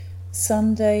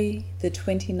Sunday, the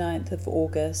 29th of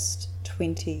August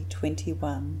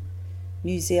 2021.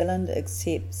 New Zealand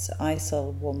accepts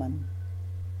ISIL woman.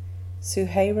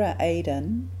 Suhaira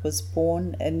Aden was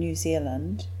born in New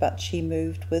Zealand, but she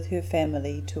moved with her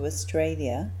family to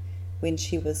Australia when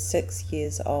she was 6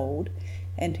 years old,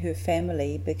 and her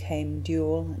family became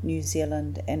dual New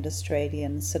Zealand and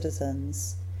Australian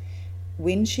citizens.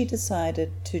 When she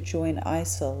decided to join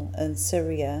ISIL in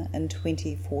Syria in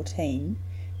 2014,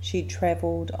 she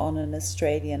travelled on an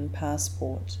Australian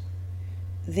passport.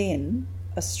 Then,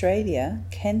 Australia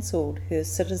cancelled her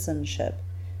citizenship,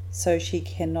 so she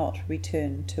cannot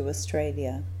return to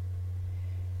Australia.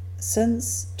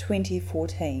 Since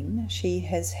 2014, she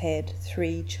has had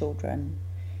 3 children.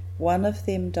 One of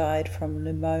them died from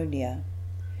pneumonia.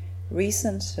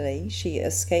 Recently, she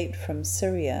escaped from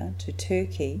Syria to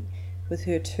Turkey with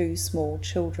her 2 small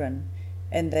children,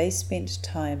 and they spent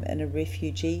time in a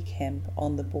refugee camp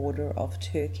on the border of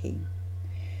Turkey.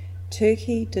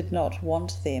 Turkey did not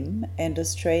want them, and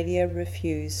Australia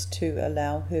refused to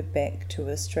allow her back to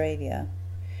Australia.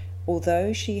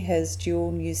 Although she has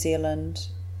dual New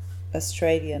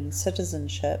Zealand-Australian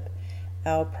citizenship,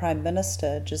 our Prime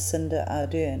Minister Jacinda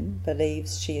Ardern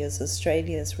believes she is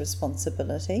Australia's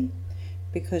responsibility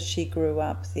because she grew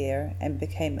up there and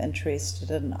became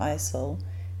interested in ISIL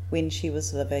when she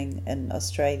was living in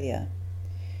Australia.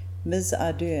 Ms.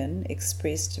 Ardern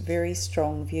expressed very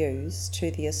strong views to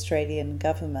the Australian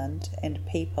government and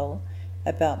people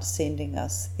about sending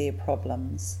us their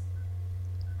problems.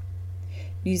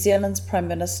 New Zealand's Prime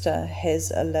Minister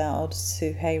has allowed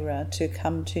Suhaira to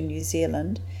come to New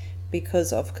Zealand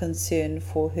because of concern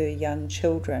for her young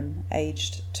children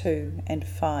aged 2 and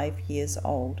 5 years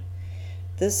old.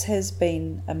 This has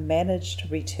been a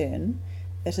managed return.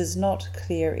 It is not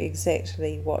clear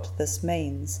exactly what this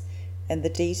means, and the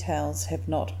details have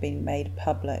not been made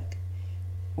public.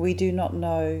 We do not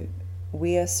know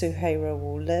where Suhaira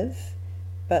will live,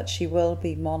 but she will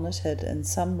be monitored in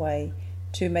some way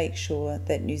to make sure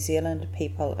that New Zealand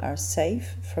people are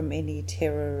safe from any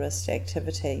terrorist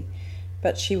activity,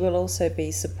 but she will also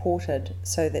be supported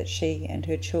so that she and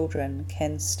her children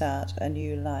can start a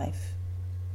new life.